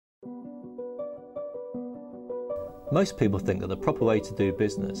Most people think that the proper way to do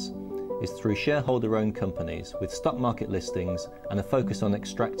business is through shareholder-owned companies with stock market listings and a focus on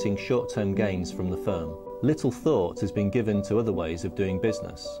extracting short-term gains from the firm. Little thought has been given to other ways of doing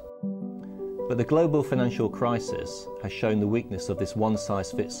business. But the global financial crisis has shown the weakness of this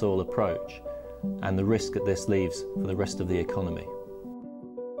one-size-fits-all approach and the risk that this leaves for the rest of the economy.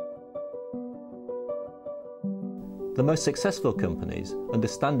 The most successful companies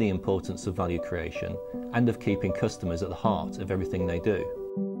understand the importance of value creation and of keeping customers at the heart of everything they do.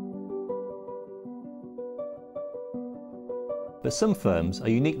 But some firms are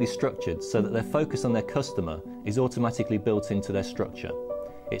uniquely structured so that their focus on their customer is automatically built into their structure.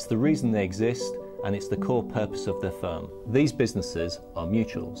 It's the reason they exist, and it's the core purpose of their firm. These businesses are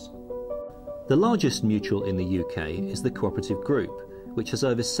mutuals. The largest mutual in the UK is the Cooperative Group, which has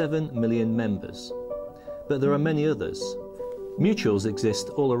over 7 million members. But there are many others. Mutuals exist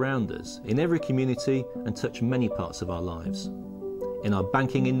all around us, in every community, and touch many parts of our lives. In our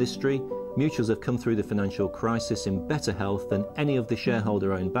banking industry, mutuals have come through the financial crisis in better health than any of the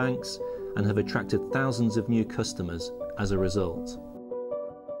shareholder-owned banks and have attracted thousands of new customers as a result.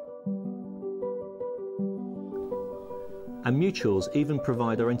 And mutuals even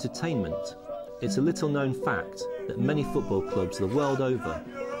provide our entertainment. It's a little-known fact that many football clubs the world over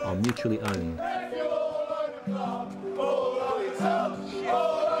are mutually owned.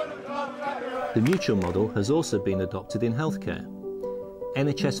 The mutual model has also been adopted in healthcare.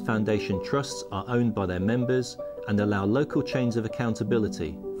 NHS Foundation trusts are owned by their members and allow local chains of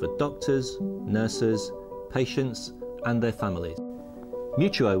accountability for doctors, nurses, patients and their families.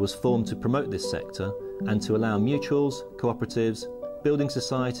 Mutuo was formed to promote this sector and to allow mutuals, cooperatives, building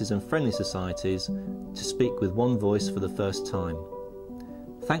societies and friendly societies to speak with one voice for the first time.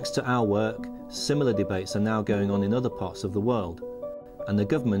 Thanks to our work, similar debates are now going on in other parts of the world, and the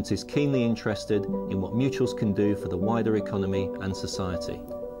government is keenly interested in what mutuals can do for the wider economy and society.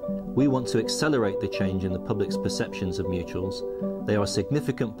 We want to accelerate the change in the public's perceptions of mutuals. They are a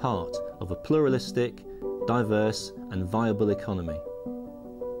significant part of a pluralistic, diverse and viable economy.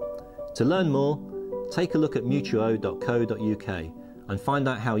 To learn more, take a look at mutuo.co.uk and find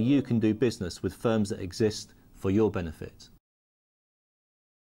out how you can do business with firms that exist for your benefit.